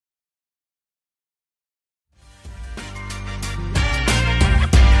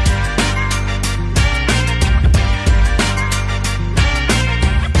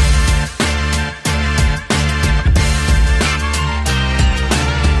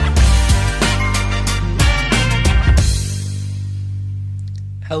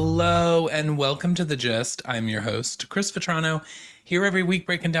Hello and welcome to The Gist. I'm your host, Chris Vetrano, here every week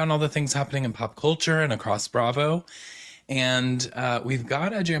breaking down all the things happening in pop culture and across Bravo. And we've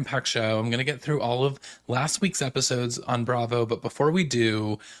got a jam-packed show. I'm going to get through all of last week's episodes on Bravo, but before we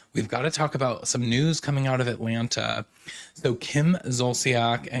do, we've got to talk about some news coming out of Atlanta. So Kim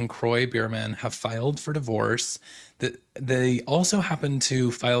Zolciak and Kroy Biermann have filed for divorce. They also happen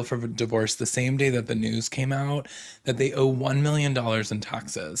to file for divorce the same day that the news came out that they owe $1 million in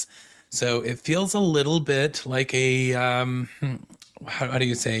taxes. So it feels a little bit like a how do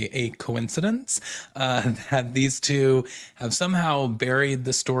you say, a coincidence that these two have somehow buried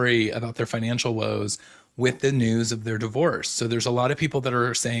the story about their financial woes with the news of their divorce. So there's a lot of people that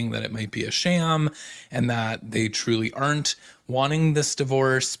are saying that it might be a sham and that they truly aren't wanting this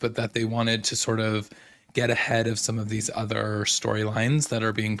divorce, but that they wanted to sort of get ahead of some of these other storylines that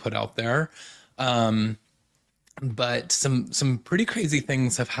are being put out there. But some pretty crazy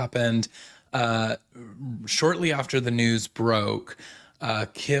things have happened. Shortly after the news broke,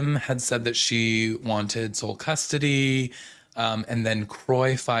 Kim had said that she wanted sole custody, and then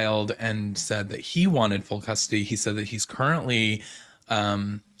Kroy filed and said that he wanted full custody. He said that he's currently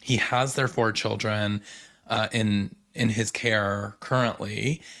he has their four children in his care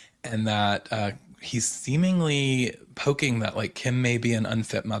currently, and that he's seemingly poking that like Kim may be an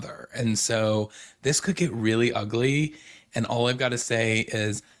unfit mother. And so this could get really ugly. And all I've got to say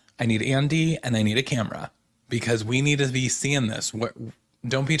is I need Andy and I need a camera because we need to be seeing this.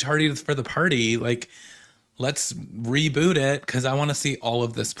 Don't be tardy for the party. Like, let's reboot it because I want to see all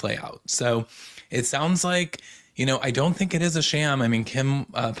of this play out. So it sounds like, I don't think it is a sham. I mean, Kim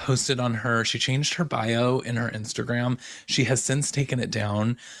posted on she changed her bio in her Instagram. She has since taken it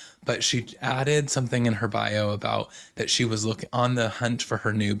down, but she added something in her bio about that she was on the hunt for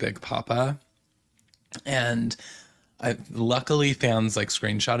her new Big Papa. And luckily fans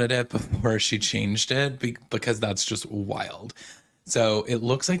screenshotted it before she changed it because that's just wild. So it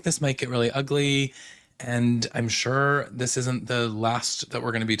looks like this might get really ugly. And I'm sure this isn't the last that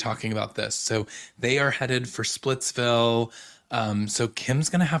we're going to be talking about this. So they are headed for Splitsville. So Kim's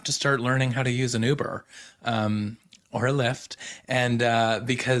going to have to start learning how to use an Uber or a Lyft. And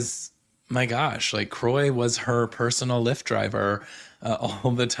because, my gosh, Kroy was her personal Lyft driver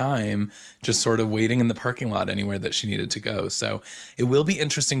all the time, just sort of waiting in the parking lot anywhere that she needed to go. So it will be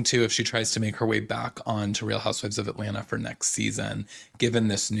interesting too if she tries to make her way back on to Real Housewives of Atlanta for next season. Given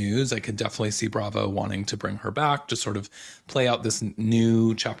this news, I could definitely see Bravo wanting to bring her back to sort of play out this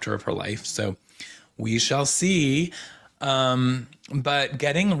new chapter of her life. So we shall see. But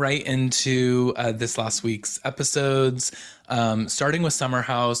getting right into this last week's episodes, starting with Summer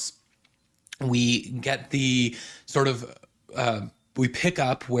House, we get the sort of we pick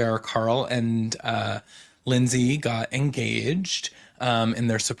up where Carl and Lindsay got engaged in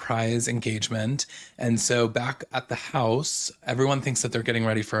their surprise engagement. And so back at the house, everyone thinks that they're getting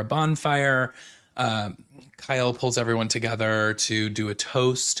ready for a bonfire. Kyle pulls everyone together to do a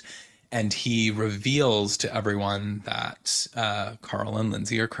toast, and he reveals to everyone that Carl and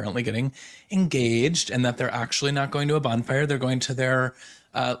Lindsay are currently getting engaged and that they're actually not going to a bonfire. They're going to their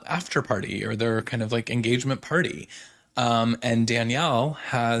after party or their kind of engagement party. And Danielle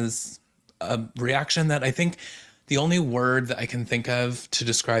has a reaction that I think the only word that I can think of to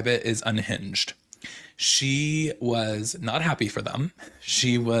describe it is unhinged. She was not happy for them.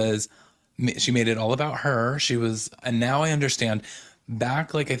 She made it all about her. And now I understand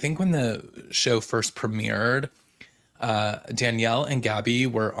back, I think when the show first premiered, Danielle and Gabby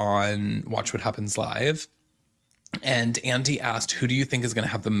were on Watch What Happens Live. And Andy asked, who do you think is going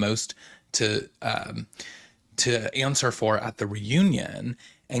to have the most to answer for at the reunion?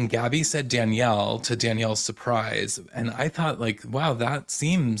 And Gabby said Danielle, to Danielle's surprise. And I thought wow, that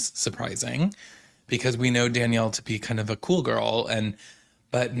seems surprising because we know Danielle to be kind of a cool girl.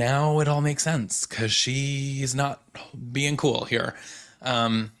 But now it all makes sense because she's not being cool here.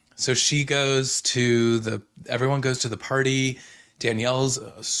 So everyone goes to the party.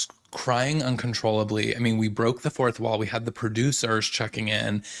 Danielle's crying uncontrollably. I mean, we broke the fourth wall. We had the producers checking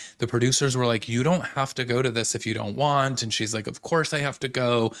in. The producers were like, you don't have to go to this if you don't want. And she's like, of course I have to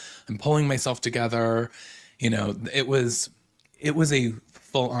go. I'm pulling myself together. It was a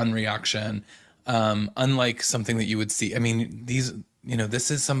full-on reaction, unlike something that you would see. I mean, this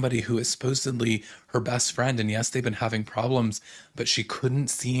is somebody who is supposedly her best friend. And yes, they've been having problems, but she couldn't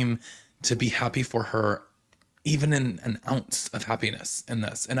seem to be happy for her even in an ounce of happiness in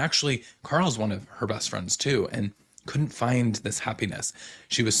this. And actually, Carl's one of her best friends too, and couldn't find this happiness.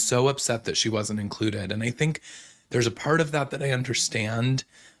 She was so upset that she wasn't included. And I think there's a part of that I understand,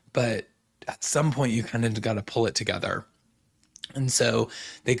 but at some point you kind of got to pull it together. And so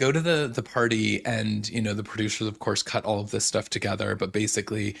they go to the party, and the producers of course cut all of this stuff together, but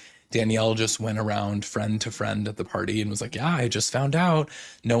basically Danielle just went around friend to friend at the party and was like, "Yeah, I just found out.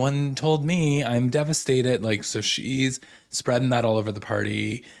 No one told me. I'm devastated." Like, so she's spreading that all over the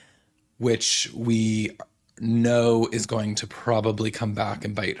party, which we know is going to probably come back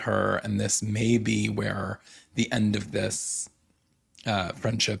and bite her, and this may be where the end of this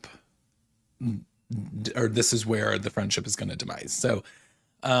friendship, or this is where the friendship is going to demise. So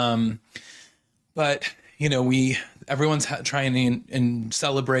but we everyone's trying and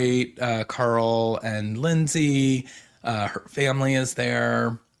celebrate Carl and Lindsay. Her family is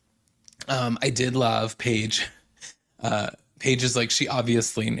there. I did love Paige. Paige is like, she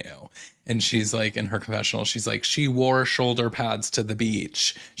obviously knew. And she's like, in her confessional, she's like, she wore shoulder pads to the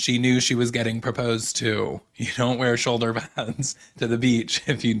beach. She knew she was getting proposed to. You don't wear shoulder pads to the beach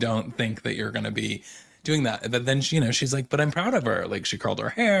if you don't think that you're going to be doing that. But then, she's like, but I'm proud of her. Like, she curled her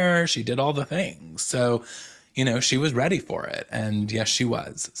hair, she did all the things. So, she was ready for it. And yes, she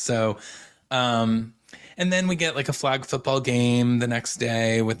was. So, and then we get like a flag football game the next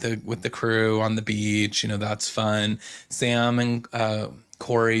day with the crew on the beach. That's fun. Sam and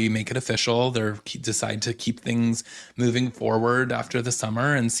Corey make it official. They decide to keep things moving forward after the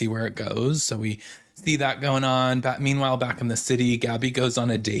summer and see where it goes. So we see that going on. Meanwhile, back in the city, Gabby goes on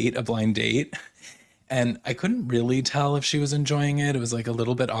a blind date. And I couldn't really tell if she was enjoying it. It was like a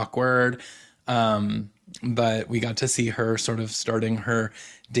little bit awkward. But we got to see her sort of starting her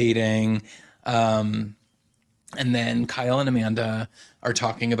dating. And then Kyle and Amanda are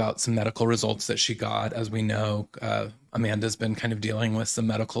talking about some medical results that she got. As we know, Amanda's been kind of dealing with some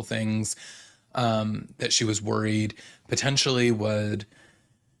medical things that she was worried potentially would,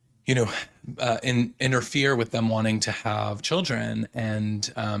 interfere with them wanting to have children.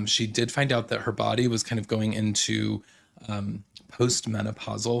 And she did find out that her body was kind of going into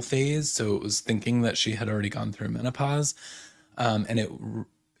postmenopausal phase. So it was thinking that she had already gone through menopause. And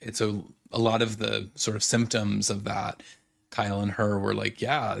it's a lot of the sort of symptoms of that. Kyle and her were like,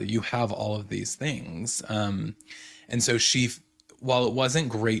 yeah, you have all of these things. And so while it wasn't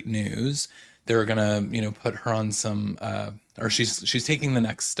great news, they were gonna, put her on some, or she's taking the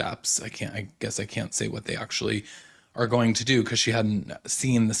next steps. I guess I can't say what they actually are going to do because she hadn't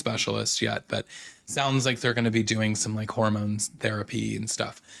seen the specialist yet, but sounds like they're going to be doing some like hormones therapy and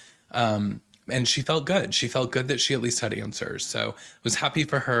stuff. And she felt good. She felt good that she at least had answers. So was happy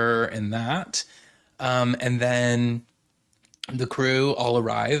for her in that. And then the crew all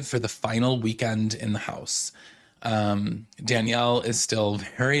arrive for the final weekend in the house. Danielle is still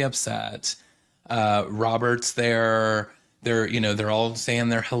very upset. Robert's there. They're all saying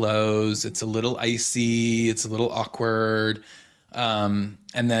their hellos. It's a little icy. It's a little awkward. And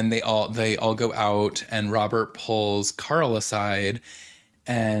then they all go out, and Robert pulls Carl aside,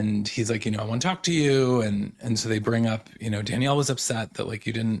 and he's like, I want to talk to you. And so they bring up, Danielle was upset that like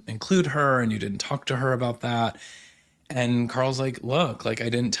you didn't include her and you didn't talk to her about that. And Carl's like, look, like I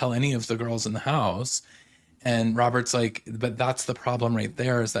didn't tell any of the girls in the house. And Robert's like, but that's the problem right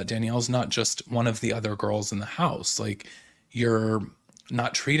there, is that Danielle's not just one of the other girls in the house. Like, you're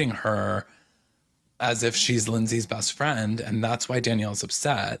not treating her as if she's Lindsay's best friend. And that's why Danielle's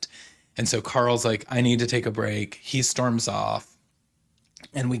upset. And so Carl's like, I need to take a break. He storms off.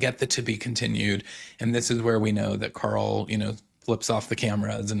 And we get the to be continued. And this is where we know that Carl, flips off the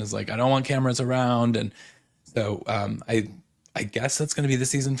cameras and is like, I don't want cameras around. And so I guess that's going to be the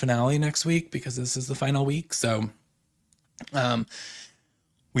season finale next week because this is the final week. So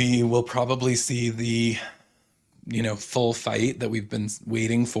we will probably see the, full fight that we've been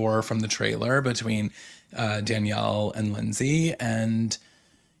waiting for from the trailer between Danielle and Lindsay. And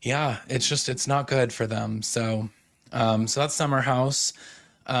yeah, it's not good for them. So that's Summer House.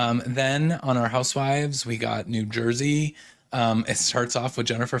 Then on our Housewives, we got New Jersey. It starts off with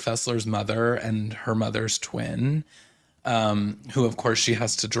Jennifer Fessler's mother and her mother's twin, who of course she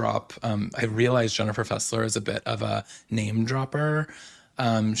has to drop. I realize Jennifer Fessler is a bit of a name dropper.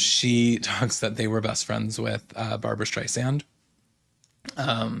 She talks that they were best friends with Barbara Streisand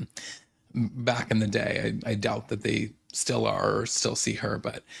back in the day. I doubt that they still are or still see her,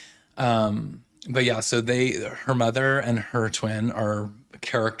 but yeah, so her mother and her twin are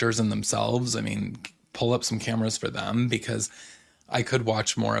characters in themselves. I mean, pull up some cameras for them because I could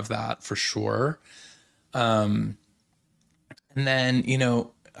watch more of that for sure. And then,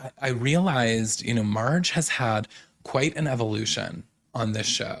 I realized, Marge has had quite an evolution on this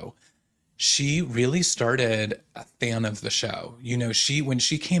show. She really started a fan of the show. When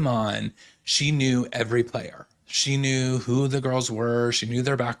she came on, she knew every player. She knew who the girls were. She knew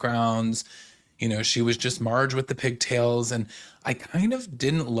their backgrounds. She was just Marge with the pigtails. And I kind of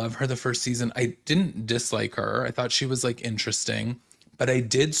didn't love her the first season. I didn't dislike her. I thought she was like interesting, but I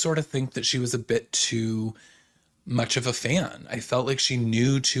did sort of think that she was a bit too much of a fan. I felt like she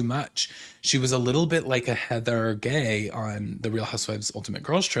knew too much. She was a little bit like a Heather Gay on the Real Housewives Ultimate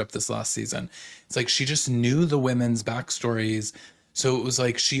Girls Trip this last season. It's like she just knew the women's backstories. So it was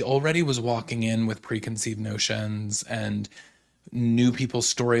like she already was walking in with preconceived notions and knew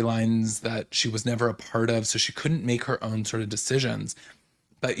people's storylines that she was never a part of. So she couldn't make her own sort of decisions.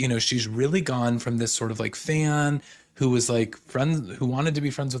 But, she's really gone from this sort of like fan who was like friends, who wanted to be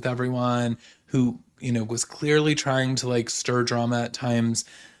friends with everyone, who, was clearly trying to like stir drama at times,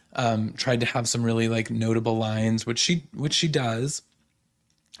 tried to have some really like notable lines, which she does,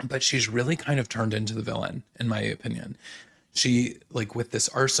 but she's really kind of turned into the villain, in my opinion. She, like, with this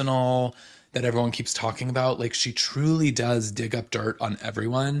arsenal that everyone keeps talking about, like, she truly does dig up dirt on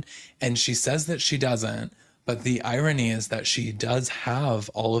everyone. And she says that she doesn't. But the irony is that she does have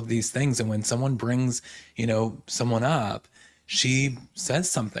all of these things. And when someone brings, someone up, she says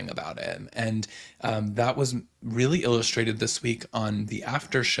something about it. And that was really illustrated this week on the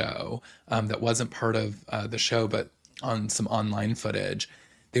after show that wasn't part of the show, but on some online footage.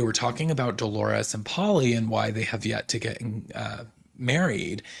 They were talking about Dolores and Polly and why they have yet to get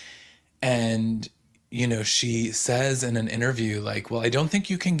married. And, she says in an interview, like, well, I don't think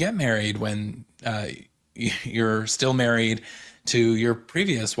you can get married when you're still married to your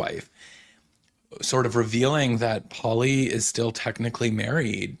previous wife, sort of revealing that Polly is still technically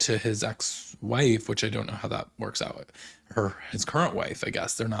married to his ex-wife, which I don't know how that works out. His current wife, I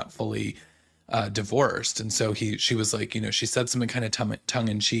guess. They're not fully divorced. And so she was like, she said something kind of tongue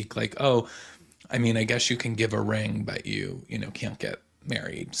in cheek, like, oh, I mean, I guess you can give a ring, but you can't get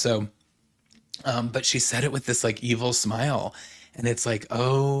married. So, but she said it with this like evil smile. And it's like,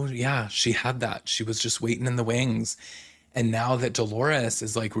 oh yeah, she had that. She was just waiting in the wings. And now that Dolores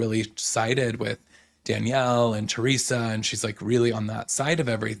is like really sided with Danielle and Teresa, and she's like really on that side of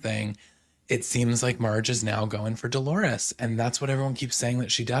everything, it seems like Marge is now going for Dolores. And that's what everyone keeps saying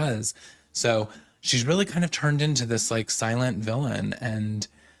that she does. So she's really kind of turned into this like silent villain, and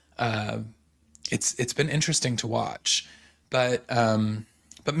it's been interesting to watch. But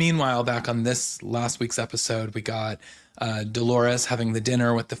meanwhile, back on this last week's episode, we got Dolores having the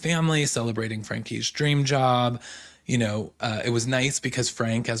dinner with the family, celebrating Frankie's dream job. It was nice because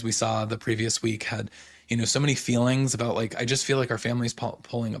Frank, as we saw the previous week, had so many feelings about like, I just feel like our family's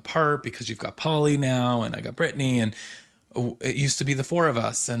pulling apart because you've got Polly now and I got Brittany, and it used to be the four of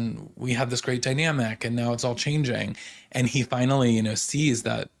us and we had this great dynamic, and now it's all changing. And he finally, sees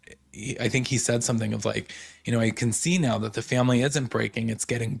that. I think he said something of like, I can see now that the family isn't breaking, it's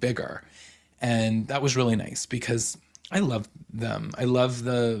getting bigger. And that was really nice because I love them. I love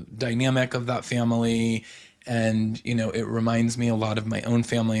the dynamic of that family. And, it reminds me a lot of my own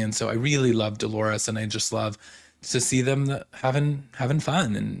family. And so I really love Dolores, and I just love to see them having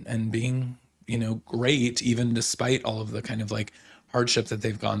fun and being, great, even despite all of the kind of like hardship that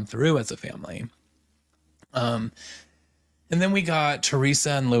they've gone through as a family. And then we got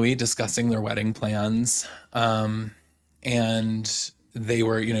Teresa and Louis discussing their wedding plans. And they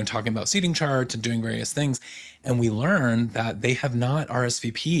were, talking about seating charts and doing various things. And we learned that they have not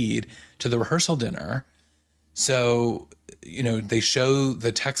RSVP'd to the rehearsal dinner. So, they show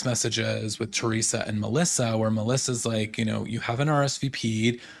the text messages with Teresa and Melissa, where Melissa's like, you haven't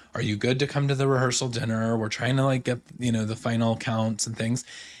RSVP'd. Are you good to come to the rehearsal dinner? We're trying to like get, the final counts and things.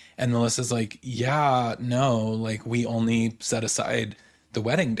 And Melissa's like, yeah, no, like we only set aside the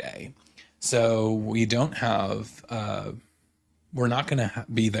wedding day. So we don't have, we're not going to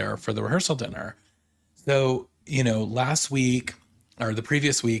be there for the rehearsal dinner. So, last week or the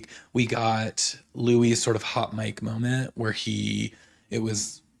previous week, we got Louis' sort of hot mic moment where he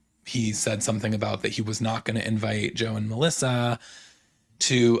said something about that he was not going to invite Joe and Melissa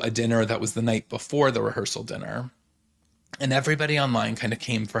to a dinner that was the night before the rehearsal dinner. And everybody online kind of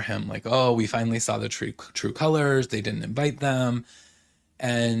came for him like, oh, we finally saw the true colors. They didn't invite them.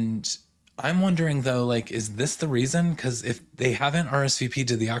 And I'm wondering, though, like, is this the reason? Because if they haven't RSVP'd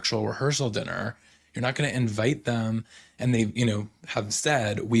to the actual rehearsal dinner, you're not going to invite them. And they, have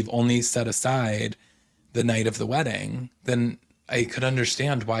said, we've only set aside the night of the wedding. Then I could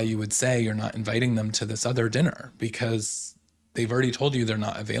understand why you would say you're not inviting them to this other dinner, because they've already told you they're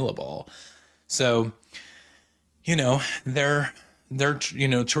not available. So, they're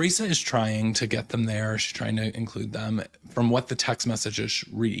Teresa is trying to get them there. She's trying to include them. From what the text messages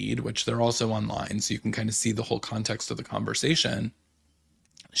read, which they're also online, so you can kind of see the whole context of the conversation,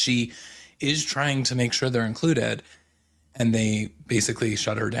 she is trying to make sure they're included. and they basically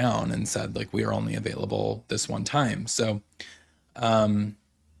shut her down and said like we are only available this one time. So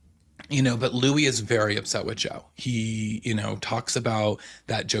but Louis is very upset with Joe. He, talks about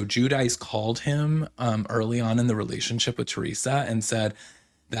that Joe Giudice called him early on in the relationship with Teresa and said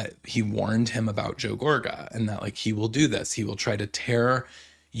that he warned him about Joe Gorga and that like he will do this. He will try to tear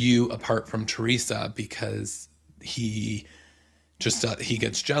you apart from Teresa because he just he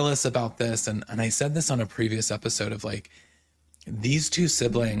gets jealous about this. And I said this on a previous episode of like these two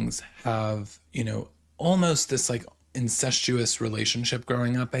siblings have, almost this like incestuous relationship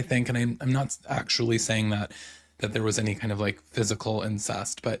growing up, I think. And I'm not actually saying that there was any kind of like physical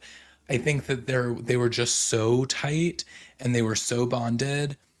incest, but I think that they were just so tight and they were so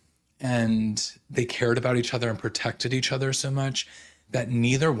bonded and they cared about each other and protected each other so much that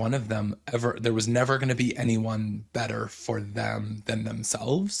neither one of them ever, there was never going to be anyone better for them than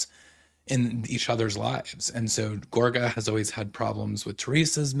themselves in each other's lives. And so Gorga has always had problems with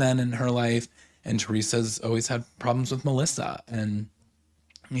Teresa's men in her life, and Teresa's always had problems with Melissa. And,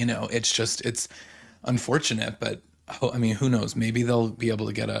 it's unfortunate, but I mean, who knows? Maybe they'll be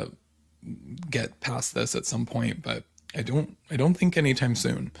able to get past this at some point, but I don't think anytime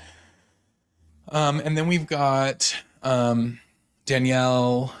soon. And then we've got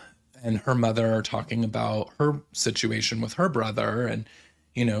Danielle and her mother talking about her situation with her brother. And,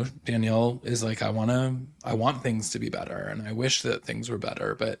 Danielle is like, I want things to be better. And I wish that things were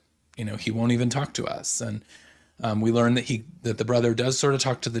better, but, he won't even talk to us. And we learn that the brother does sort of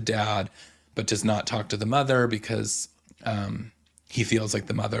talk to the dad, but does not talk to the mother because he feels like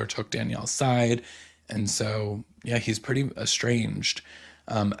the mother took Danielle's side. And so, yeah, he's pretty estranged.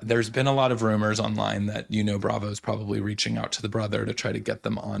 There's been a lot of rumors online that, Bravo's probably reaching out to the brother to try to get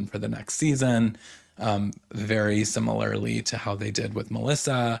them on for the next season, very similarly to how they did with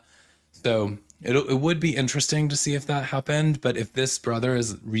Melissa. So it would be interesting to see if that happened. But if this brother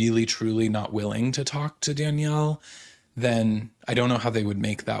is really, truly not willing to talk to Danielle, then I don't know how they would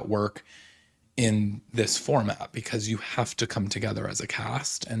make that work in this format because you have to come together as a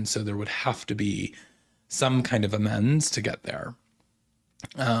cast. And so there would have to be some kind of amends to get there.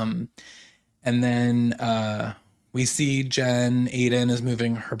 And then we see Jen Aiden is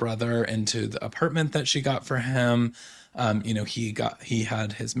moving her brother into the apartment that she got for him. He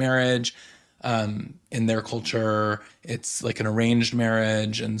had his marriage. In their culture, it's like an arranged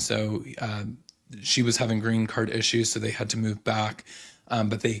marriage, and so she was having green card issues, so they had to move back.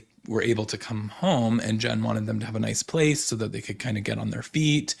 But they were able to come home, and Jen wanted them to have a nice place so that they could kind of get on their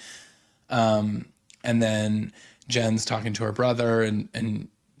feet. And then Jen's talking to her brother and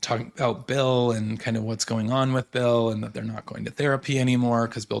talking about Bill and kind of what's going on with Bill and that they're not going to therapy anymore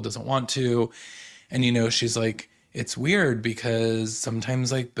because Bill doesn't want to. And, she's like, it's weird because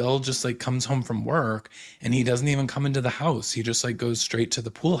sometimes like Bill just like comes home from work and he doesn't even come into the house. He just like goes straight to the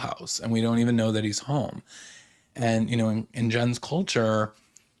pool house and we don't even know that he's home. And, in Jen's culture,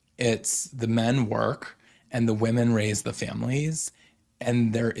 it's the men work and the women raise the families.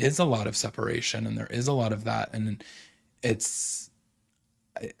 And there is a lot of separation and there is a lot of that. And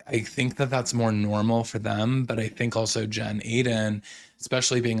I think that that's more normal for them. But I think also Jen Aiden,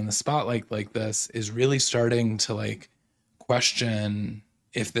 especially being in the spotlight like this, is really starting to like question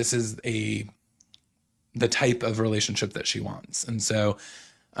if this is the type of relationship that she wants. And so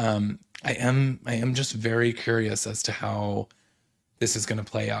I am just very curious as to how this is going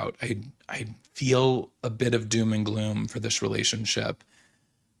to play out. I feel a bit of doom and gloom for this relationship,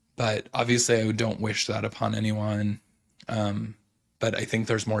 but obviously I don't wish that upon anyone. But I think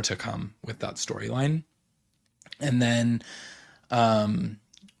there's more to come with that storyline. And then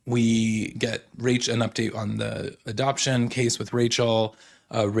we get an update on the adoption case with Rachel.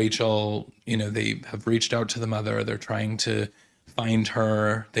 Rachel, they have reached out to the mother. They're trying to find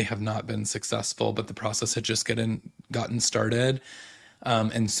her. They have not been successful, but the process had just gotten started.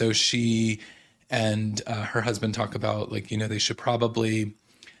 And so she and her husband talk about like, they should probably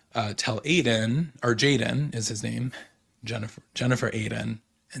tell Aiden, or Jaden is his name, Jennifer Aiden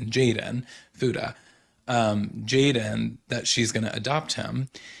and Jaden Fuda, Jaden, that she's going to adopt him.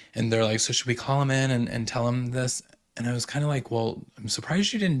 And they're like, so should we call him in and tell him this? And I was kind of like, well, I'm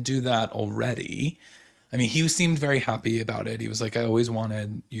surprised you didn't do that already. I mean, he seemed very happy about it. He was like, I always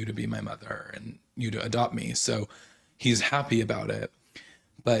wanted you to be my mother and you to adopt me. So he's happy about it.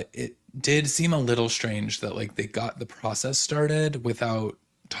 But it did seem a little strange that like they got the process started without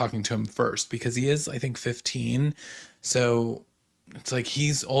talking to him first, because he is, I think, 15. So it's like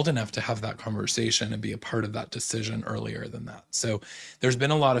he's old enough to have that conversation and be a part of that decision earlier than that. So there's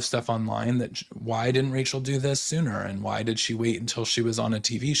been a lot of stuff online that why didn't Rachel do this sooner? And why did she wait until she was on a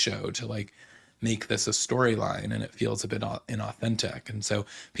TV show to like make this a storyline, and it feels a bit inauthentic. And so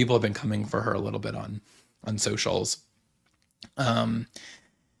people have been coming for her a little bit on socials. And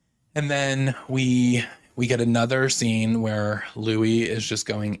then we get another scene where Louis is just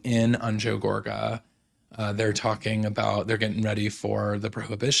going in on Joe Gorga. They're getting ready for the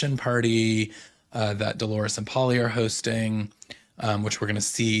Prohibition party that Dolores and Polly are hosting, which we're going to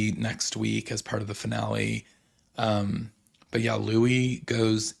see next week as part of the finale. But yeah, Louis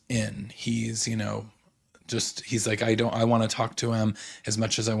goes in. He's like, I want to talk to him as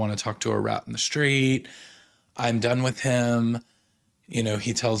much as I want to talk to a rat in the street. I'm done with him.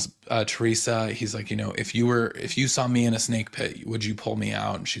 He tells Teresa, he's like, if you saw me in a snake pit, would you pull me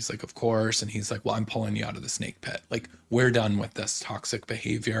out? And she's like, of course. And he's like, well, I'm pulling you out of the snake pit. Like, we're done with this toxic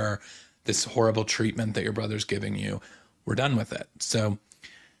behavior, this horrible treatment that your brother's giving you. We're done with it. So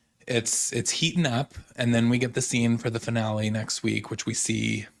it's heating up. And then we get the scene for the finale next week, which we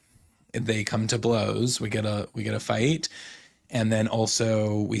see they come to blows. We get a fight. And then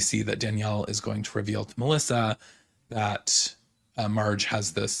also we see that Danielle is going to reveal to Melissa that Marge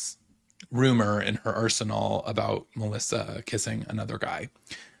has this rumor in her arsenal about Melissa kissing another guy.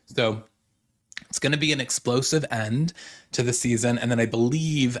 So it's going to be an explosive end to the season. And then I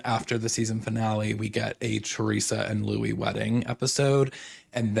believe after the season finale, we get a Teresa and Louis wedding episode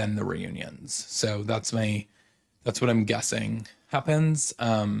and then the reunions. So that's what I'm guessing happens.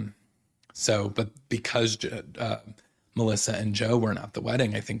 But because Melissa and Joe weren't at the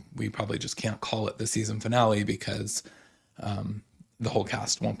wedding, I think we probably just can't call it the season finale because the whole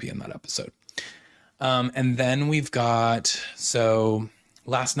cast won't be in that episode. And then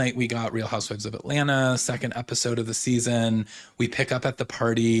last night we got Real Housewives of Atlanta, second episode of the season. We pick up at the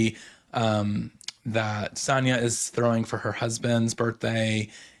party that Sonia is throwing for her husband's birthday.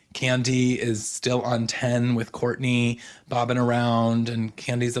 Candy is still on 10 with Courtney bobbing around, and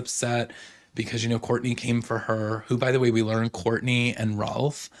Candy's upset because, Courtney came for her, who, by the way, we learned Courtney and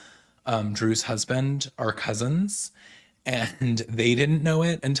Ralph, Drew's husband, are cousins. And they didn't know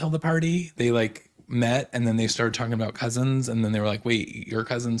it until the party. They met and then they started talking about cousins. And then they were like, wait, your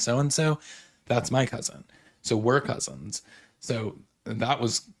cousin so-and-so? That's my cousin. So we're cousins. So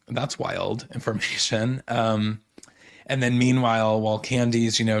that's wild information. And then meanwhile, while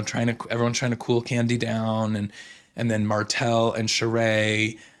Candy's, everyone's trying to cool Candy down, and then Martell and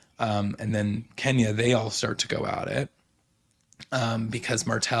Sheree, and then Kenya, they all start to go at it. Because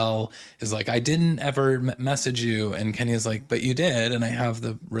Martell is like, I didn't ever message you. And Kenya's like, but you did. And I have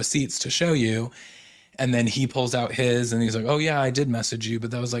the receipts to show you. And then he pulls out his and he's like, oh yeah, I did message you,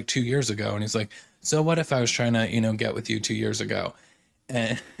 but that was 2 years ago. And he's like, so what if I was trying to, get with you 2 years ago?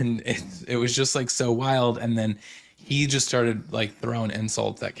 And it was just so wild. And then he just started throwing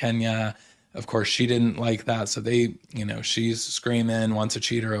insults at Kenya. Of course, she didn't like that. So they, she's screaming, once a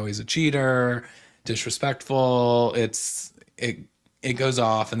cheater, always a cheater, disrespectful. It goes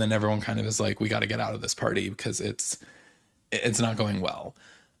off, and then everyone kind of is like, we got to get out of this party because it's not going well.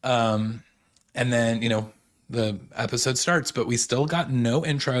 And then, the episode starts, but we still got no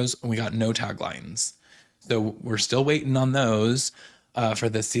intros and we got no taglines. So we're still waiting on those for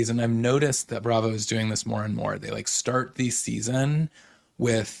this season. I've noticed that Bravo is doing this more and more. They start the season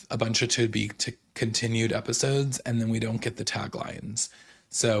with a bunch of to continued episodes, and then we don't get the taglines.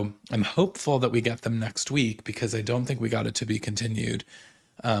 So I'm hopeful that we get them next week because I don't think we got it to be continued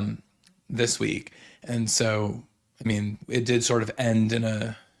this week. And so, it did sort of end in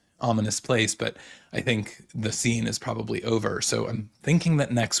a ominous place, but I think the scene is probably over. So I'm thinking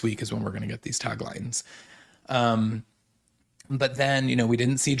that next week is when we're going to get these taglines. But then, we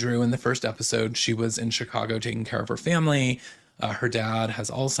didn't see Drew in the first episode. She was in Chicago taking care of her family. Her dad has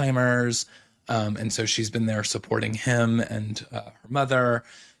Alzheimer's. And so she's been there supporting him and her mother.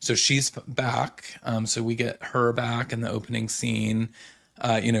 So she's back. So we get her back in the opening scene.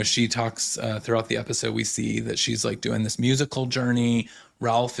 She talks throughout the episode. We see that she's doing this musical journey.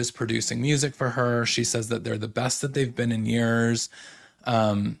 Ralph is producing music for her. She says that they're the best that they've been in years.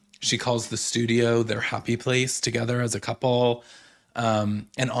 She calls the studio their happy place together as a couple. And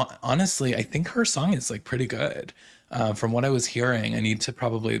honestly, I think her song is pretty good. From what I was hearing, I need to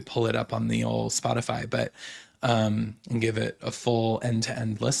probably pull it up on the old Spotify, but and give it a full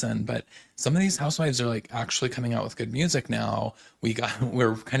end-to-end listen. But some of these housewives are actually coming out with good music now.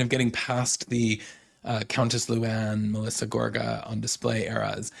 We're kind of getting past the Countess Luann, Melissa Gorga on display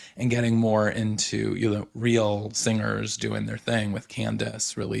eras and getting more into real singers doing their thing, with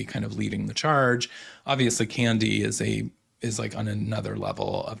Candace really kind of leading the charge. Obviously, Candy is on another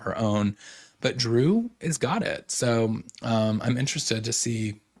level of her own. But Drew has got it. So I'm interested to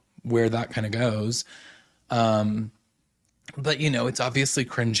see where that kind of goes. And But, it's obviously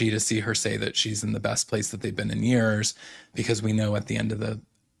cringy to see her say that she's in the best place that they've been in years, because we know at the end of the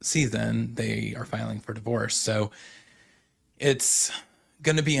season they are filing for divorce. So it's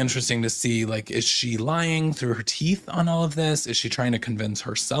going to be interesting to see, like, is she lying through her teeth on all of this? Is she trying to convince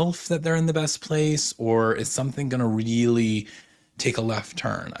herself that they're in the best place? Or is something going to really take a left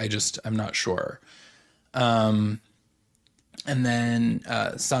turn? I'm not sure. And then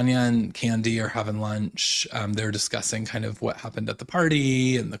Sonia and Candy are having lunch. They're discussing kind of what happened at the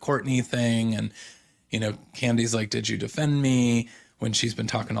party and the Courtney thing. And, Candy's like, did you defend me when she's been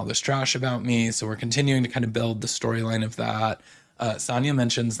talking all this trash about me? So we're continuing to kind of build the storyline of that. Sonia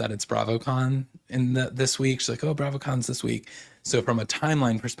mentions that it's BravoCon this week. She's like, oh, BravoCon's this week. So from a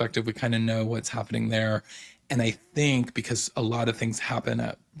timeline perspective, we kind of know what's happening there. And I think because a lot of things happen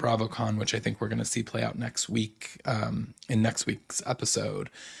at BravoCon, which I think we're going to see play out next week, in next week's episode.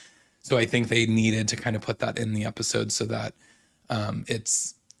 So I think they needed to kind of put that in the episode so that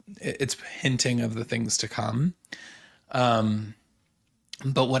it's hinting of the things to come.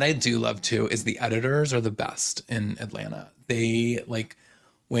 But what I do love too is the editors are the best in Atlanta. They like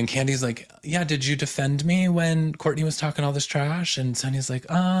when Candy's like, yeah, did you defend me when Courtney was talking all this trash? And Sonya's like,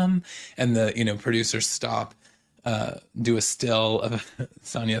 and the, producers stop, do a still of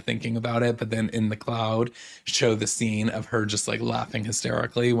Sonia thinking about it, but then in the cloud show the scene of her just like laughing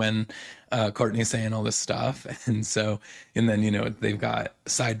hysterically when Courtney's saying all this stuff. And so, and then, they've got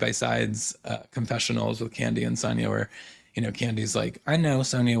side by sides confessionals with Candy and Sonia where, Candy's like, I know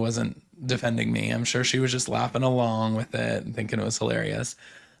Sonia wasn't defending me. I'm sure she was just laughing along with it and thinking it was hilarious.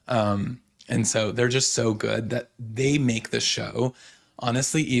 And so they're just so good that they make the show,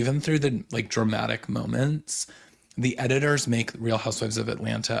 honestly, even through the like dramatic moments, the editors make Real Housewives of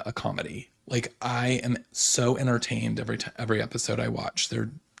Atlanta a comedy. Like I am so entertained every episode I watch.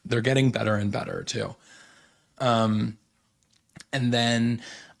 They're getting better and better too. And then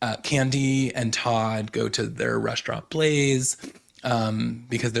Candy and Todd go to their restaurant Blaze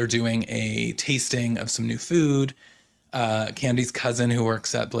because they're doing a tasting of some new food. Candy's cousin who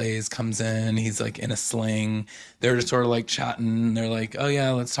works at Blaze comes in. He's like in a sling. They're just sort of like chatting. They're like, oh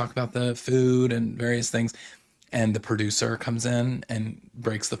yeah, let's talk about the food and various things. And the producer comes in and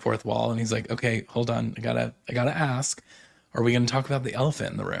breaks the fourth wall. And he's like, okay, hold on. I gotta ask, are we going to talk about the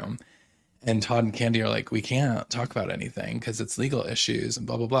elephant in the room? And Todd and Candy are like, we can't talk about anything because it's legal issues and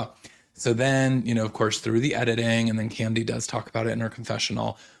blah, blah, blah. So then, of course, through the editing, and then Candy does talk about it in her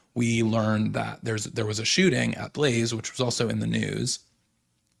confessional, we learned that there was a shooting at Blaze, which was also in the news.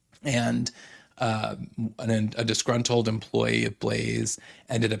 And a disgruntled employee of Blaze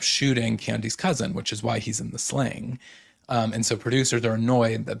ended up shooting Candy's cousin, which is why he's in the sling. And so producers are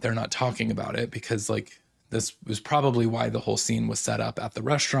annoyed that they're not talking about it because, like, this was probably why the whole scene was set up at the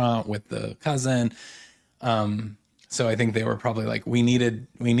restaurant with the cousin. So I think they were probably like, we need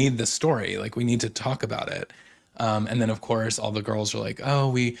this story. Like, we need to talk about it. And then of course all the girls are like, oh,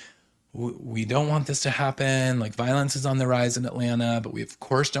 we don't want this to happen. Like violence is on the rise in Atlanta, but we of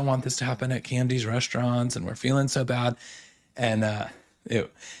course don't want this to happen at Candy's restaurants. And we're feeling so bad. And,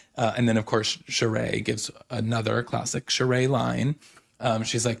 and then of course, Sheree gives another classic Sheree line.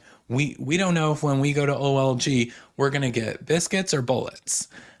 She's like, we don't know if when we go to OLG, we're going to get biscuits or bullets,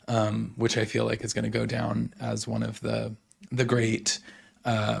 which I feel like is going to go down as one of the great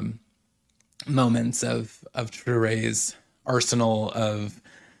moments of Sheree's arsenal of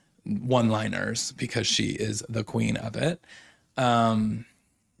one-liners because she is the queen of it.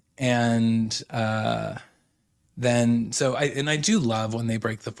 Then, so I do love when they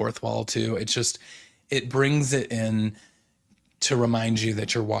break the fourth wall too. It brings it in to remind you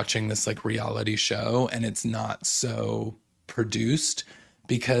that you're watching this like reality show and it's not so produced,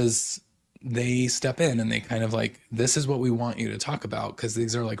 because they step in and they kind of like, this is what we want you to talk about because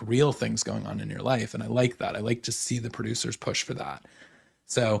these are like real things going on in your life. And I like that. I like to see the producers push for that.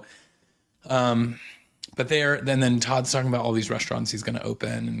 So, but then Todd's talking about all these restaurants he's going to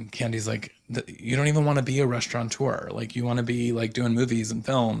open, and Candy's like, you don't even want to be a restaurateur. Like you want to be like doing movies and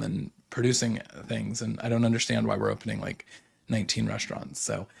film and producing things. And I don't understand why we're opening like 19 restaurants.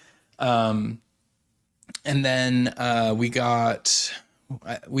 So, and then we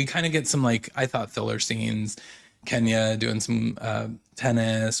kind of get some, like, I thought filler scenes. Kenya doing some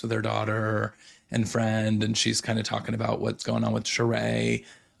tennis with her daughter and friend, and she's kind of talking about what's going on with Sheree.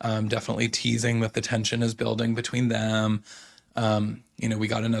 Definitely teasing that the tension is building between them. We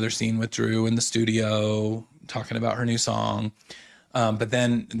got another scene with Drew in the studio talking about her new song. But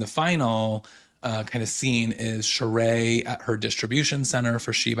then the final kind of scene is Sheree at her distribution center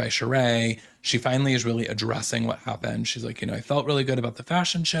for She by Sheree. She finally is really addressing what happened. She's like, I felt really good about the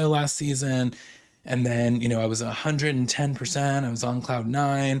fashion show last season. And then, I was 110%, I was on cloud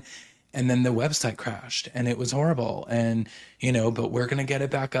nine. And then the website crashed and it was horrible. And, but we're going to get it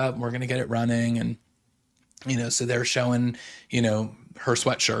back up. We're going to get it running. And, so they're showing, her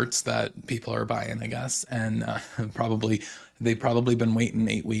sweatshirts that people are buying, I guess. And they've probably been waiting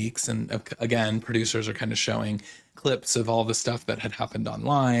 8 weeks. And again, producers are kind of showing clips of all the stuff that had happened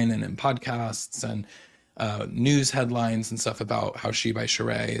online and in podcasts and news headlines and stuff about how She by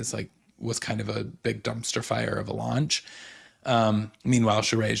Sheree was kind of a big dumpster fire of a launch. Meanwhile,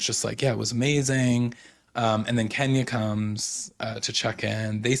 Sheree's just like, yeah, it was amazing. And then Kenya comes to check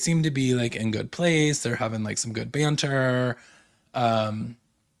in. They seem to be like in good place. They're having like some good banter. And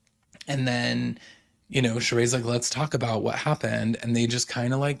then, Sheree's like, let's talk about what happened. And they just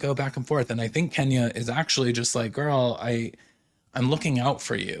kind of like go back and forth. And I think Kenya is actually just like, girl, I'm looking out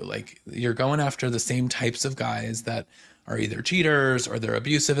for you. Like, you're going after the same types of guys that are either cheaters or they're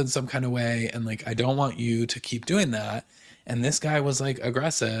abusive in some kind of way. And like, I don't want you to keep doing that. And this guy was like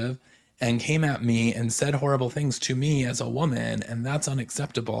aggressive and came at me and said horrible things to me as a woman. And that's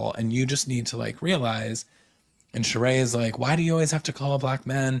unacceptable. And you just need to like realize. And Sheree is like, why do you always have to call black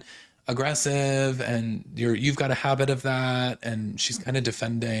men aggressive? And you've got a habit of that. And she's kind of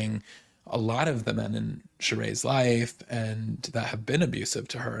defending a lot of the men in Sheree's life and that have been abusive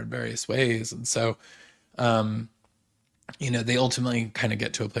to her in various ways. And so, they ultimately kind of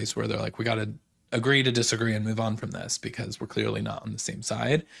get to a place where they're like, we got to agree to disagree and move on from this because we're clearly not on the same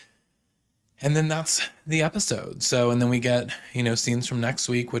side. And then that's the episode. So, and then we get, scenes from next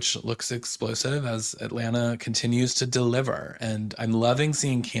week, which looks explosive as Atlanta continues to deliver. And I'm loving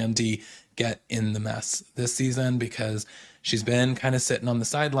seeing Kandi get in the mess this season because she's been kind of sitting on the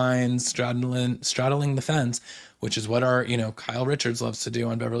sidelines, straddling the fence, which is what our, Kyle Richards loves to do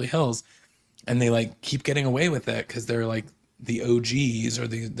on Beverly Hills. And they like keep getting away with it because they're like the OGs or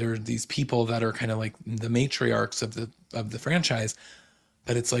they're these people that are kind of like the matriarchs of the franchise.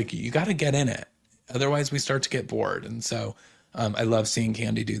 But it's like, you got to get in it. Otherwise we start to get bored. And so I love seeing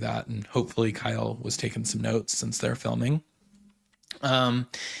Kandi do that. And hopefully Kyle was taking some notes since they're filming. And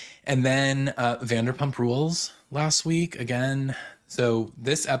then Vanderpump Rules last week again. So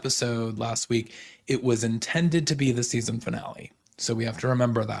this episode last week, it was intended to be the season finale. So we have to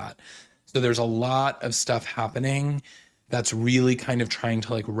remember that. So there's a lot of stuff happening that's really kind of trying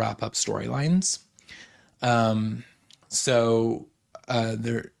to like wrap up storylines.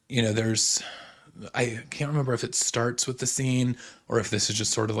 There's, I can't remember if it starts with the scene or if this is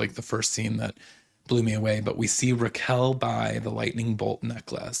just sort of like the first scene that blew me away, but we see Raquel buy the lightning bolt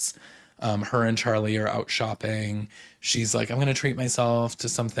necklace. Her and Charlie are out shopping. She's like, I'm going to treat myself to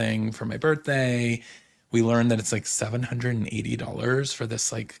something for my birthday. We learn that it's like $780 for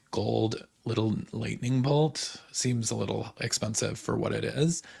this like gold little lightning bolt. Seems a little expensive for what it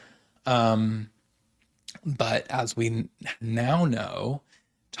is. But as we now know,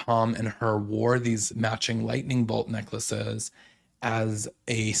 Tom and her wore these matching lightning bolt necklaces as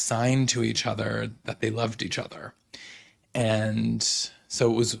a sign to each other that they loved each other. And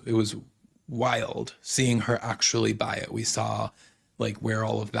so it was wild seeing her actually buy it. We saw like where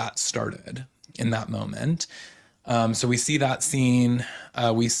all of that started in that moment. So we see that scene.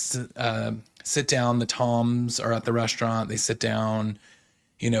 We sit down. The Toms are at the restaurant. They sit down.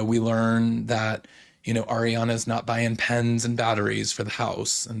 We learn that Ariana's not buying pens and batteries for the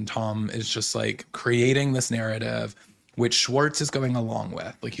house. And Tom is just like creating this narrative, which Schwartz is going along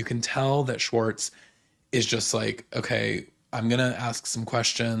with. Like you can tell that Schwartz is just like, okay, I'm going to ask some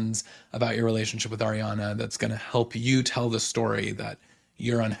questions about your relationship with Ariana that's going to help you tell the story that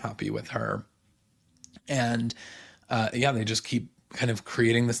you're unhappy with her. And they just keep kind of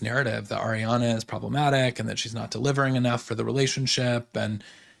creating this narrative that Ariana is problematic and that she's not delivering enough for the relationship. And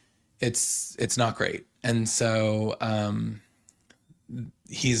it's not great. And so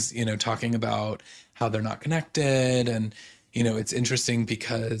he's, talking about how they're not connected. And, it's interesting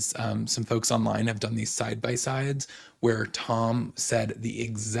because some folks online have done these side-by-sides where Tom said the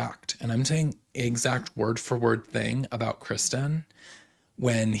exact, and I'm saying exact word for word thing about Kristen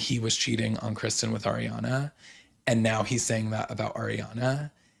when he was cheating on Kristen with Ariana. And now he's saying that about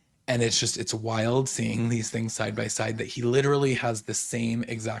Ariana. And it's wild seeing these things side by side that he literally has the same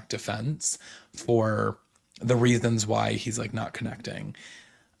exact defense for the reasons why he's like not connecting.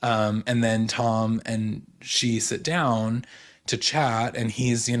 And then Tom and she sit down to chat and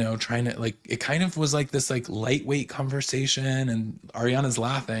he's, trying to like, it kind of was like this like lightweight conversation and Ariana's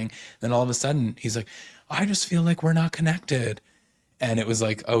laughing. Then all of a sudden he's like, I just feel like we're not connected. And it was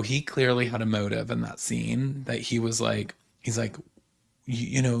like, oh, he clearly had a motive in that scene that he's like,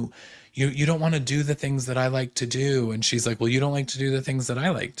 you don't want to do the things that I like to do. And she's like, well, you don't like to do the things that I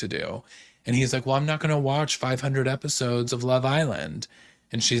like to do. And he's like, well, I'm not going to watch 500 episodes of Love Island.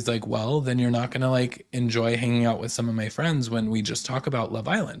 And she's like, well, then you're not going to like enjoy hanging out with some of my friends when we just talk about Love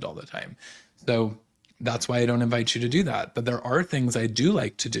Island all the time. So that's why I don't invite you to do that. But there are things I do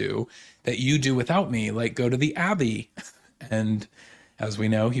like to do that you do without me, like go to the Abbey. And as we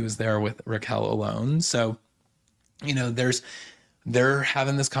know, he was there with Raquel alone. So, they're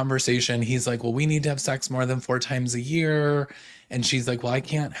having this conversation. He's like, well, we need to have sex more than 4 times a year. And she's like, well, I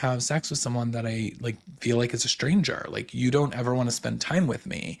can't have sex with someone that I like feel like is a stranger. Like, you don't ever want to spend time with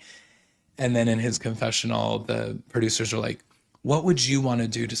me. And then in his confessional, the producers are like, what would you want to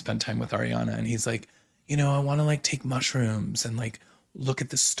do to spend time with Ariana? And he's like, I want to like take mushrooms and like look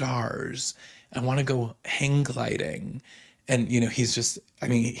at the stars. I want to go hang gliding. And, he's just, I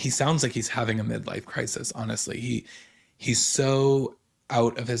mean, he sounds like he's having a midlife crisis, honestly. He's so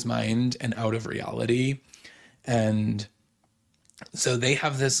out of his mind and out of reality. And so they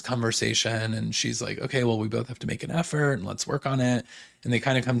have this conversation and she's like, okay, well, we both have to make an effort and let's work on it. And they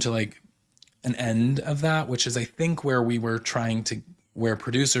kind of come to like an end of that, which is, I think, where we were trying to, where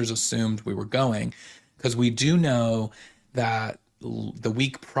producers assumed we were going. Because we do know that the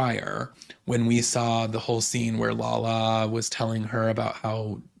week prior, when we saw the whole scene where Lala was telling her about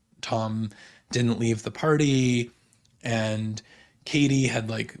how Tom didn't leave the party, and Katie had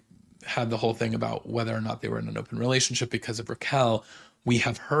like had the whole thing about whether or not they were in an open relationship because of Raquel, we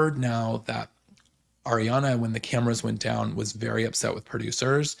have heard now that Ariana, when the cameras went down, was very upset with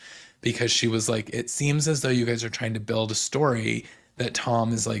producers because she was like, it seems as though you guys are trying to build a story that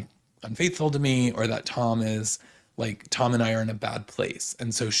Tom is like unfaithful to me, or that Tom is like, Tom and I are in a bad place.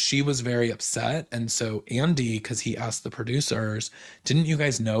 And so she was very upset. And so Andy, because he asked the producers, didn't you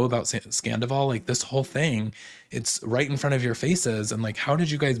guys know about Scandoval? Like, this whole thing, it's right in front of your faces. And like, how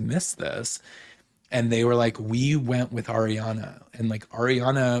did you guys miss this? And they were like, we went with Ariana. And like,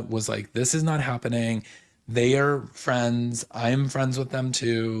 Ariana was like, this is not happening. They are friends. I'm friends with them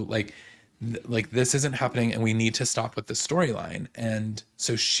too. Like this isn't happening, and we need to stop with the storyline. And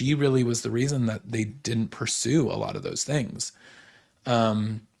so she really was the reason that they didn't pursue a lot of those things.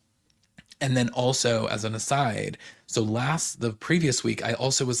 And then also, as an aside, so the previous week, I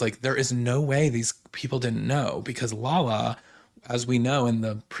also was like, there is no way these people didn't know, because Lala, as we know in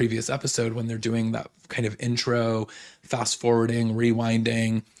the previous episode, when they're doing that kind of intro, fast forwarding,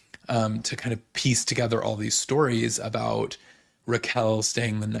 rewinding, to kind of piece together all these stories about Raquel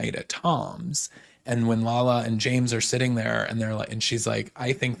staying the night at Tom's. And when Lala and James are sitting there and they're like, and she's like,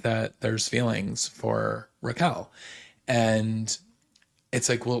 I think that there's feelings for Raquel. And it's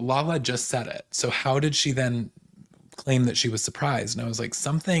like, well, Lala just said it. So how did she then claim that she was surprised? And I was like,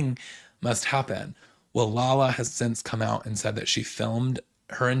 something must happen. Well, Lala has since come out and said that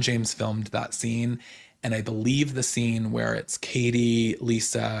her and James filmed that scene. And I believe the scene where it's Katie,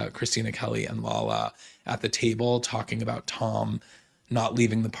 Lisa, Christina Kelly, and Lala at the table talking about Tom not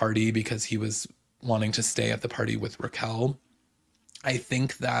leaving the party because he was wanting to stay at the party with Raquel. I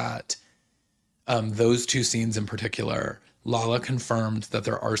think that those two scenes in particular, Lala confirmed that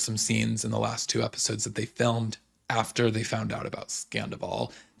there are some scenes in the last 2 episodes that they filmed after they found out about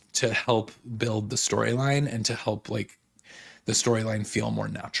Scandoval to help build the storyline and to help like the storyline feel more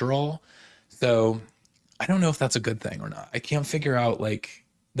natural. So I don't know if that's a good thing or not. I can't figure out, like,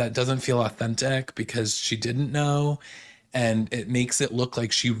 that doesn't feel authentic because she didn't know, and it makes it look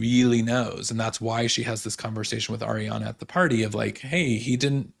like she really knows. And that's why she has this conversation with Ariana at the party of like, hey, he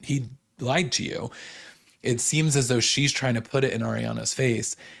lied to you. It seems as though she's trying to put it in Ariana's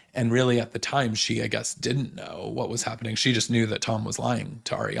face. And really at the time, she, I guess, didn't know what was happening. She just knew that Tom was lying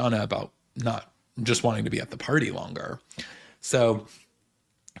to Ariana about not just wanting to be at the party longer. So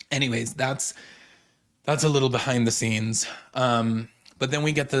anyways, that's a little behind the scenes. But then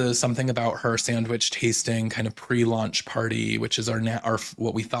we get something about her sandwich tasting kind of pre-launch party, which is our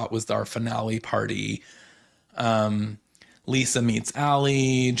what we thought was our finale party. Lisa meets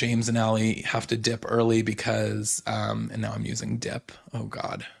Allie. James and Allie have to dip early because, and now I'm using dip. Oh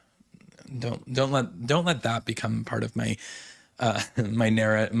God, don't let that become part of my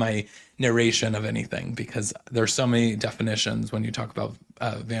my narration of anything, because there's so many definitions when you talk about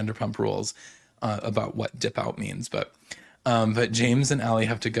Vanderpump Rules about what dip out means. But James and Allie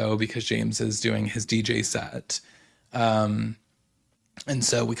have to go because James is doing his DJ set. And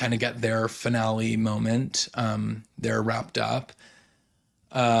so we kind of get their finale moment. They're wrapped up.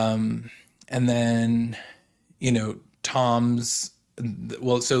 And then, Tom's,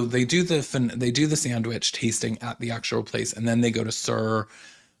 well, so they do the sandwich tasting at the actual place, and then they go to Sir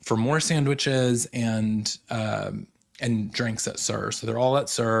for more sandwiches and drinks at Sir. So they're all at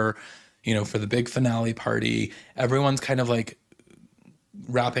Sir, for the big finale party. Everyone's kind of like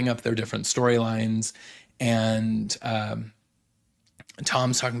wrapping up their different storylines. And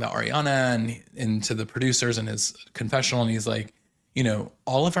Tom's talking about Ariana and to the producers in his confessional, and he's like,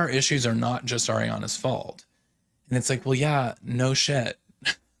 all of our issues are not just Ariana's fault. And it's like, well, yeah, no shit.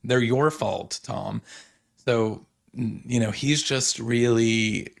 They're your fault, Tom. So, he's just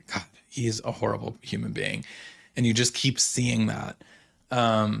really, God, he's a horrible human being. And you just keep seeing that.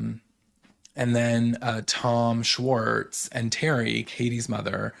 And then Tom Schwartz and Terry, Katie's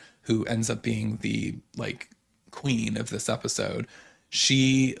mother, who ends up being the like queen of this episode,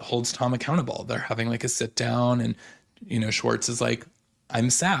 she holds Tom accountable. They're having like a sit down, and Schwartz is like, I'm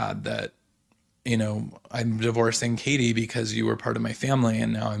sad that I'm divorcing Katie because you were part of my family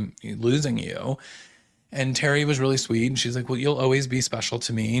and now I'm losing you. And Terry was really sweet. And she's like, well, you'll always be special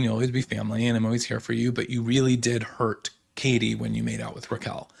to me and you'll always be family and I'm always here for you. But you really did hurt Katie when you made out with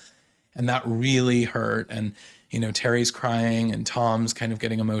Raquel. And that really hurt. And, Terry's crying and Tom's kind of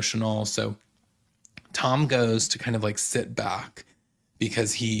getting emotional. So Tom goes to kind of like sit back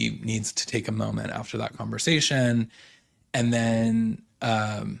because he needs to take a moment after that conversation. And then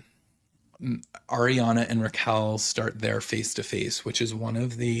Ariana and Raquel start their face to face, which is one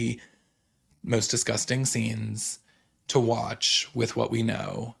of the most disgusting scenes to watch with what we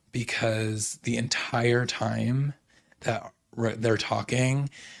know, because the entire time that they're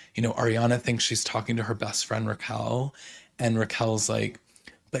talking, Ariana thinks she's talking to her best friend Raquel, and Raquel's like,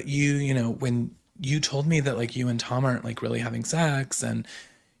 but when you told me that like you and Tom aren't like really having sex, and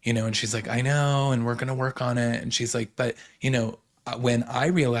and she's like, I know, and we're gonna work on it, and she's like, but when I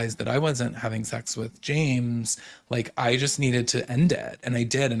realized that I wasn't having sex with James, like I just needed to end it. And I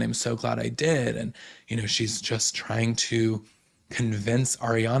did. And I'm so glad I did. And, she's just trying to convince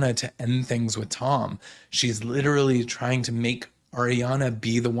Ariana to end things with Tom. She's literally trying to make Ariana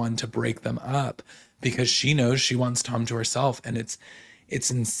be the one to break them up because she knows she wants Tom to herself. And it's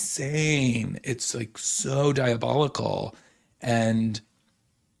insane. It's like so diabolical. And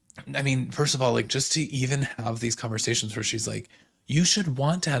I mean, first of all, like just to even have these conversations where she's like, you should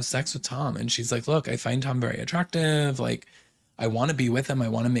want to have sex with Tom. And she's like, look, I find Tom very attractive. Like, I want to be with him. I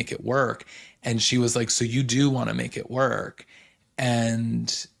want to make it work. And she was like, so you do want to make it work.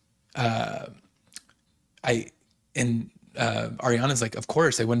 And Ariana's like, of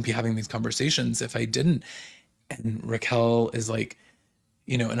course, I wouldn't be having these conversations if I didn't. And Raquel is like,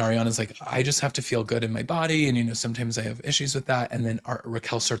 and Ariana's like, I just have to feel good in my body. And, sometimes I have issues with that. And then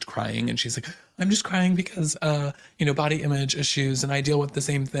Raquel starts crying and she's like, I'm just crying because, body image issues and I deal with the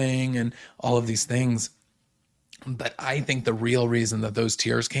same thing and all of these things. But I think the real reason that those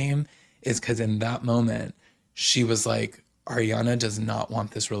tears came is because in that moment, she was like, Ariana does not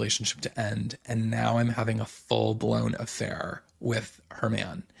want this relationship to end. And now I'm having a full blown affair with her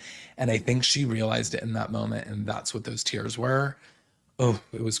man. And I think she realized it in that moment. And that's what those tears were. Oh,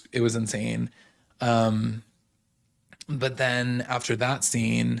 it was insane. But then after that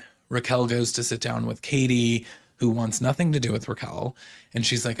scene, Raquel goes to sit down with Katie, who wants nothing to do with Raquel. And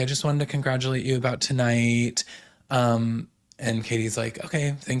she's like, I just wanted to congratulate you about tonight. And Katie's like,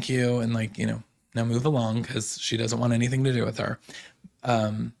 okay, thank you. And like, now move along because she doesn't want anything to do with her.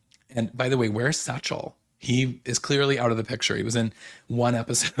 And by the way, where's Satchel? He is clearly out of the picture. He was in one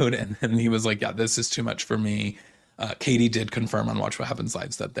episode and then he was like, yeah, this is too much for me. Katie did confirm on Watch What Happens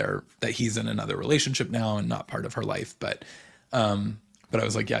Live that he's in another relationship now and not part of her life. But I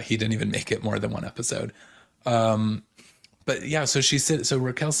was like, yeah, he didn't even make it more than one episode. But yeah, so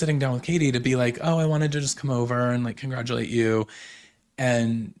Raquel's sitting down with Katie to be like, oh, I wanted to just come over and like congratulate you.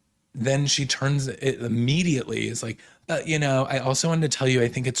 And then she turns it immediately is like, but I also wanted to tell you, I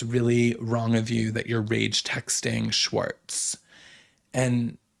think it's really wrong of you that you're rage texting Schwartz.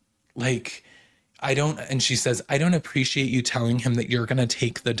 And like, and she says, I don't appreciate you telling him that you're going to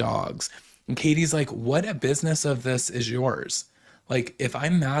take the dogs. And Katie's like, what a business of this is yours? Like, if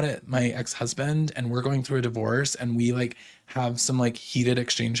I'm mad at my ex-husband and we're going through a divorce and we like have some like heated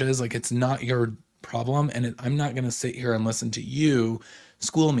exchanges, like it's not your problem. And I'm not going to sit here and listen to you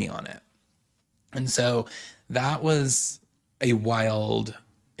school me on it. And so that was a wild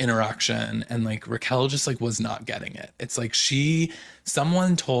interaction, and like Raquel just like was not getting it. It's like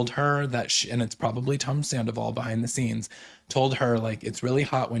someone told her that and it's probably Tom Sandoval behind the scenes told her like it's really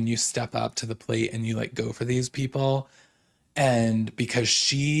hot when you step up to the plate and you like go for these people. And because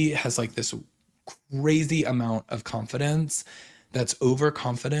she has like this crazy amount of confidence that's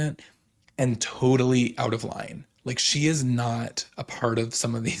overconfident and totally out of line. Like she is not a part of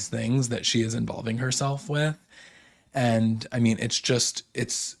some of these things that she is involving herself with. And I mean,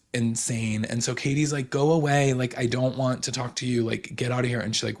 it's insane. And so Katie's like, go away. Like, I don't want to talk to you. Like, get out of here.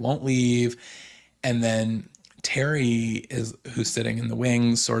 And she like won't leave. And then Terry is who's sitting in the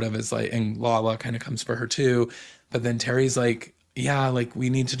wings, sort of is like, and Lala kind of comes for her too. But then Terry's like, yeah, like we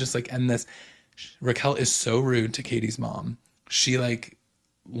need to just like end this. Raquel is so rude to Katie's mom. She like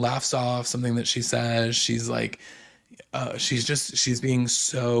laughs off something that she says. She's like, she's being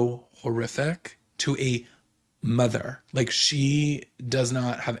so horrific to a mother. Like she does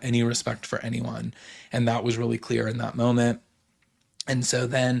not have any respect for anyone. And that was really clear in that moment. And so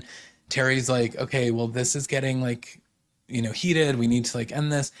then Terry's like, okay, well, this is getting like, heated. We need to like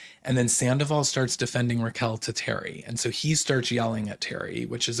end this. And then Sandoval starts defending Raquel to Terry. And so he starts yelling at Terry,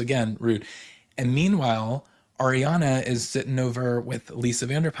 which is again rude. And meanwhile, Ariana is sitting over with Lisa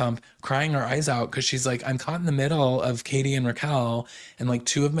Vanderpump crying her eyes out because she's like, I'm caught in the middle of Katie and Raquel, and like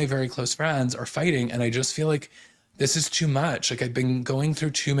two of my very close friends are fighting. And I just feel like this is too much. Like I've been going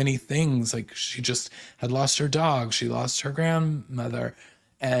through too many things. Like she just had lost her dog, she lost her grandmother.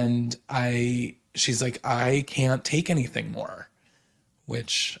 And she's like, I can't take anything more,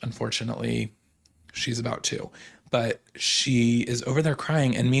 which unfortunately she's about to. But she is over there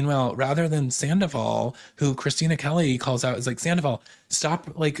crying. And meanwhile, rather than Sandoval, who Christina Kelly calls out, is like, Sandoval,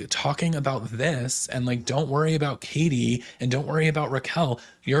 stop like talking about this and like don't worry about Katie and don't worry about Raquel.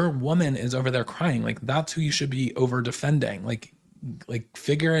 Your woman is over there crying. Like that's who you should be over defending. Like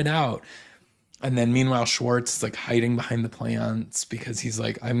figure it out. And then meanwhile, Schwartz is like hiding behind the plants because he's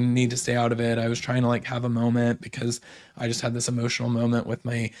like, I need to stay out of it. I was trying to like have a moment because I just had this emotional moment with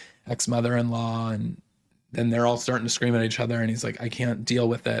my ex mother-in-law. And then they're all starting to scream at each other. And he's like, I can't deal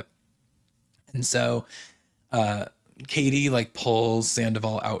with it. And so Katie like pulls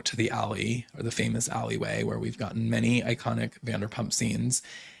Sandoval out to the alley or the famous alleyway where we've gotten many iconic Vanderpump scenes.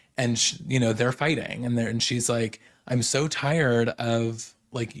 And, they're fighting and she's like, I'm so tired of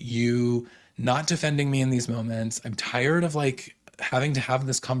like you not defending me in these moments. I'm tired of like having to have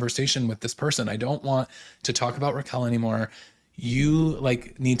this conversation with this person. I don't want to talk about Raquel anymore. You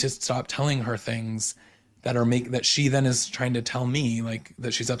like need to stop telling her things that she then is trying to tell me, like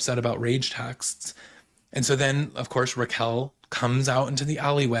that she's upset about rage texts. And so then of course Raquel comes out into the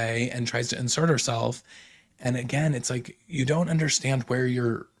alleyway and tries to insert herself. And again, it's like you don't understand where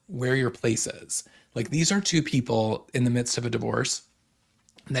your place is. Like these are two people in the midst of a divorce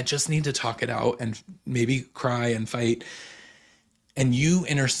that just need to talk it out and maybe cry and fight. And you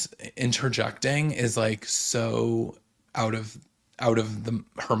interjecting is like so out of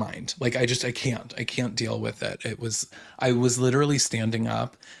her mind. Like I can't deal with it. I was literally standing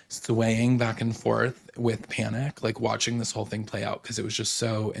up, swaying back and forth with panic, like watching this whole thing play out because it was just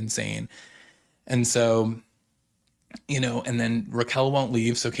so insane. And so, and then Raquel won't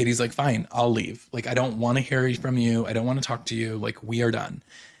leave. So Katie's like, fine, I'll leave. Like, I don't want to hear from you. I don't want to talk to you. Like, we are done.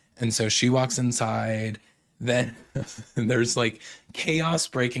 And so she walks inside. Then there's like chaos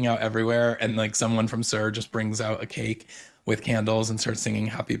breaking out everywhere. And like someone from SUR just brings out a cake with candles and starts singing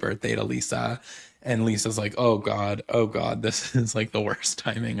happy birthday to Lisa. And Lisa's like, oh God, this is like the worst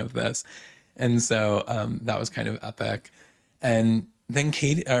timing of this. And so that was kind of epic. And then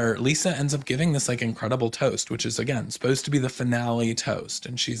Lisa ends up giving this like incredible toast, which is again supposed to be the finale toast.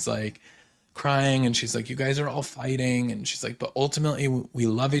 And she's like crying and she's like, you guys are all fighting. And she's like, but ultimately we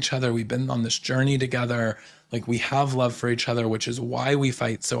love each other. We've been on this journey together. Like we have love for each other, which is why we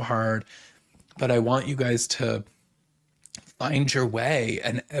fight so hard. But I want you guys to find your way.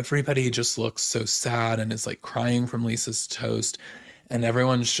 And everybody just looks so sad and is like crying from Lisa's toast. And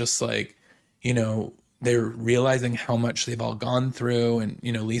everyone's just like, they're realizing how much they've all gone through. And,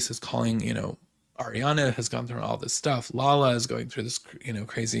 Lisa's calling, Ariana has gone through all this stuff. Lala is going through this,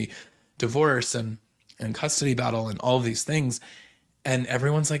 crazy divorce and custody battle and all of these things. And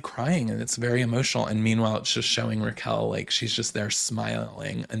everyone's like crying and it's very emotional. And meanwhile, it's just showing Raquel, like she's just there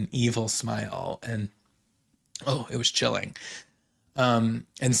smiling, an evil smile. And oh, it was chilling. And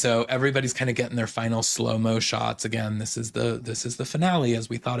so everybody's kind of getting their final slow-mo shots. Again, this is the finale as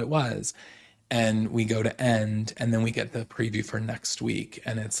we thought it was. And we go to end and then we get the preview for next week.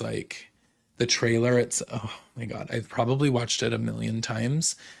 And it's like the trailer, oh my God, I've probably watched it a million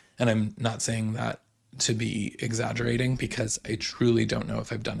times. And I'm not saying that to be exaggerating because I truly don't know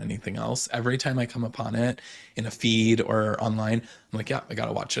if I've done anything else. Every time I come upon it in a feed or online, I'm like, yeah, I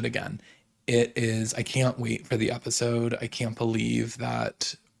gotta watch it again. I can't wait for the episode. I can't believe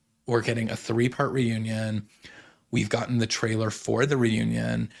that we're getting a 3-part reunion. We've gotten the trailer for the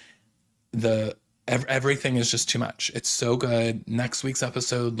reunion. Everything is just too much. It's so good. Next week's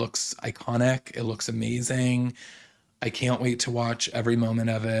episode looks iconic. It looks amazing. I can't wait to watch every moment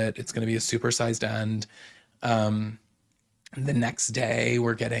of it. It's going to be a supersized end. The next day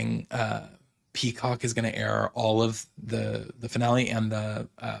we're getting Peacock is going to air all of the finale and the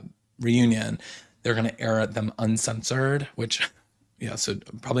reunion They're going to air them uncensored, which, yeah, so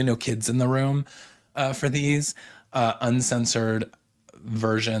probably no kids in the room for these uncensored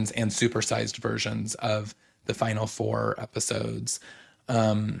versions and supersized versions of the final 4 episodes.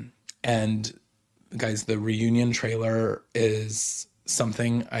 And guys, the reunion trailer is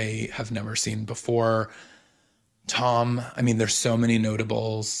something I have never seen before. Tom, I mean, there's so many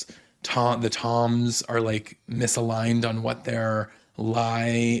notables. The Toms are like misaligned on what their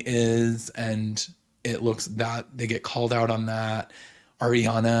lie is, and it looks that they get called out on that.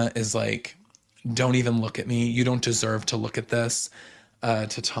 Ariana is like, don't even look at me. You don't deserve to look at this.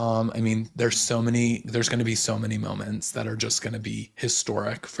 To Tom, I mean, there's going to be so many moments that are just going to be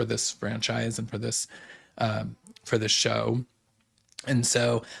historic for this franchise and for this show. And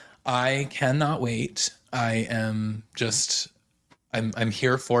so I cannot wait. I'm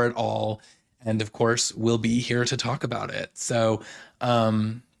here for it all. And of course, we'll be here to talk about it. So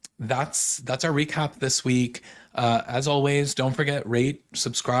that's our recap this week. As always, don't forget, rate,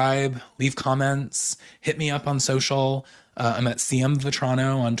 subscribe, leave comments, hit me up on social. I'm at CM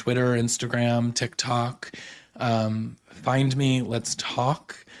Vetrano on Twitter, Instagram, TikTok. Find me, let's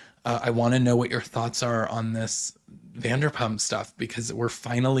talk. I want to know what your thoughts are on this Vanderpump stuff, because we're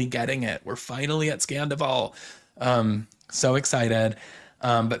finally getting it. We're finally at Scandoval. So excited.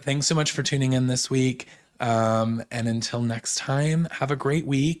 But thanks so much for tuning in this week. And until next time, have a great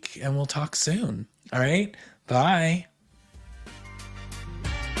week and we'll talk soon. All right. Bye.